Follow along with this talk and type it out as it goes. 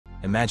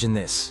Imagine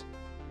this.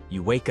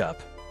 You wake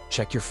up,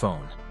 check your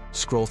phone,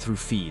 scroll through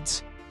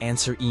feeds,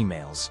 answer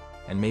emails,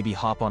 and maybe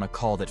hop on a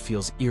call that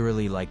feels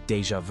eerily like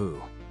déjà vu.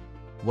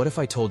 What if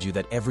I told you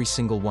that every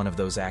single one of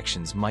those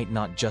actions might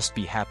not just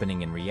be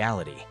happening in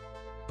reality,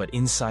 but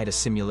inside a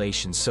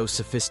simulation so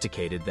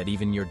sophisticated that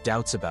even your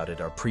doubts about it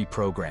are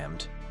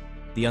pre-programmed?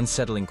 The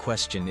unsettling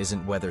question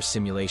isn't whether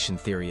simulation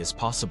theory is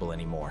possible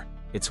anymore,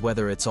 it's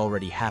whether it's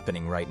already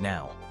happening right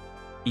now.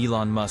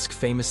 Elon Musk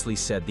famously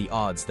said the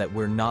odds that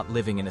we're not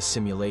living in a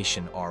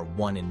simulation are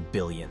 1 in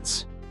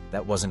billions.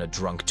 That wasn't a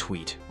drunk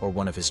tweet or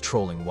one of his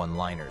trolling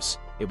one-liners.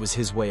 It was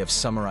his way of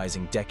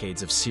summarizing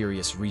decades of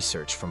serious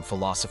research from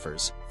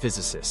philosophers,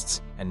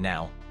 physicists, and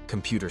now,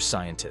 computer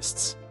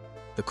scientists.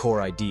 The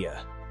core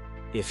idea: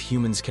 if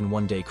humans can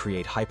one day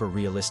create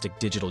hyper-realistic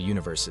digital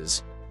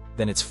universes,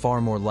 then it's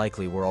far more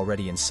likely we're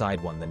already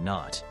inside one than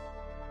not.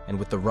 And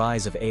with the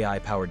rise of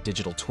AI-powered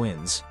digital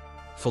twins,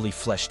 fully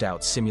fleshed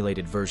out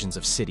simulated versions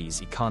of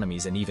cities,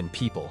 economies, and even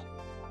people,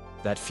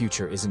 that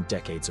future isn't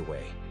decades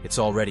away. It's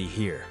already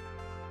here.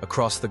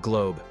 Across the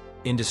globe,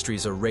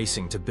 industries are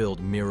racing to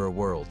build mirror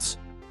worlds.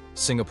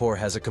 Singapore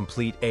has a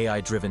complete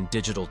AI-driven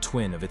digital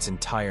twin of its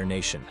entire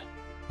nation.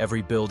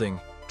 Every building,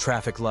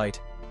 traffic light,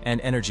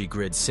 and energy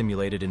grid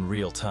simulated in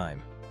real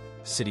time.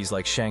 Cities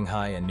like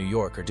Shanghai and New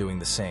York are doing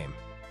the same.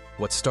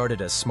 What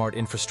started as smart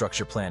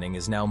infrastructure planning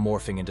is now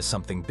morphing into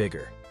something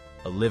bigger.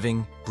 A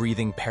living,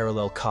 breathing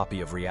parallel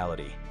copy of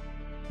reality.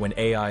 When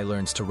AI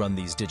learns to run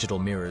these digital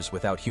mirrors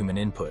without human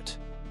input,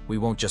 we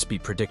won't just be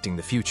predicting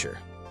the future.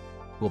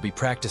 We'll be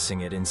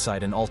practicing it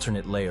inside an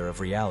alternate layer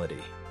of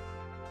reality.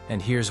 And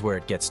here's where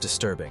it gets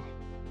disturbing.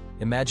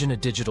 Imagine a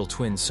digital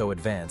twin so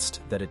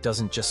advanced that it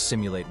doesn't just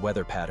simulate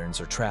weather patterns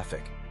or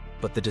traffic,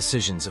 but the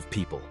decisions of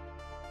people.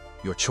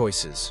 Your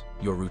choices,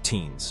 your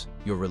routines,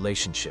 your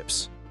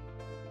relationships.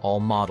 All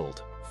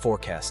modeled,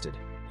 forecasted,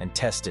 and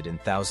tested in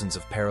thousands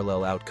of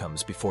parallel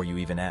outcomes before you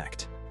even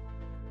act.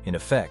 In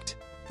effect,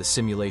 the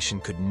simulation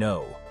could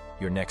know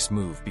your next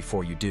move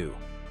before you do.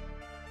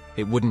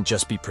 It wouldn't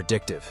just be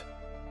predictive.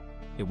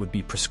 It would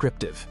be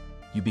prescriptive.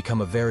 You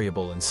become a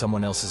variable in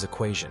someone else's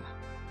equation.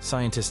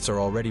 Scientists are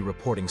already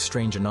reporting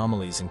strange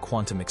anomalies in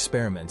quantum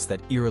experiments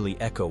that eerily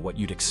echo what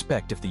you'd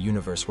expect if the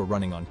universe were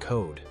running on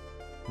code.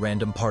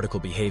 Random particle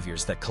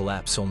behaviors that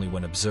collapse only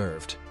when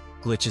observed.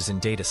 Glitches in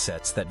data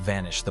sets that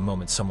vanish the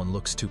moment someone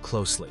looks too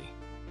closely.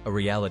 A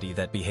reality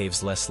that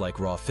behaves less like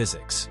raw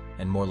physics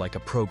and more like a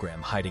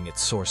program hiding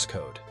its source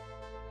code.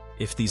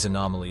 If these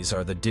anomalies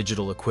are the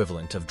digital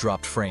equivalent of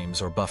dropped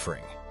frames or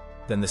buffering,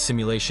 then the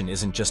simulation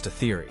isn't just a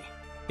theory.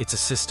 It's a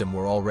system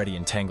we're already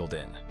entangled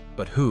in.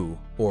 But who,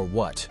 or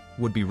what,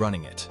 would be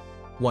running it?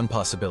 One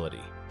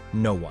possibility: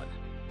 no one.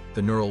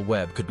 The neural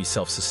web could be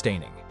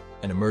self-sustaining,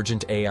 an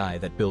emergent AI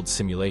that builds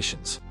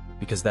simulations,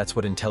 because that's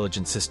what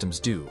intelligent systems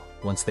do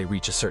once they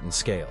reach a certain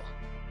scale.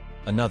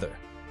 Another: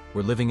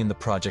 we're living in the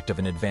project of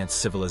an advanced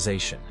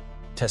civilization,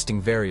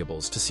 testing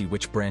variables to see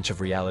which branch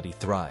of reality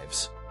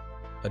thrives.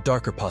 A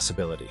darker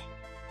possibility: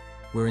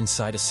 we're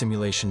inside a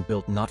simulation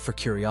built not for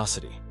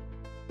curiosity,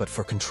 but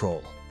for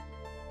control.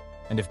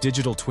 And if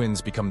digital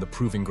twins become the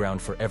proving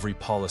ground for every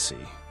policy,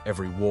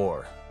 every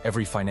war,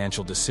 every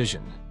financial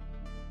decision,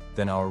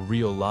 then our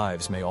real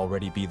lives may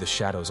already be the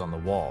shadows on the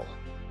wall.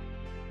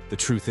 The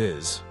truth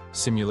is,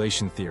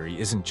 simulation theory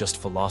isn't just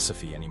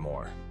philosophy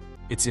anymore.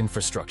 It's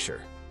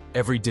infrastructure.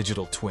 Every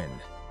digital twin,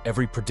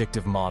 every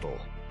predictive model,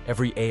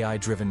 every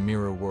AI-driven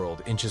mirror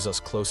world inches us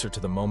closer to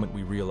the moment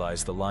we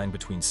realize the line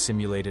between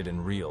simulated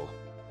and real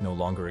no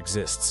longer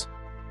exists.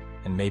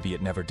 And maybe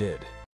it never did.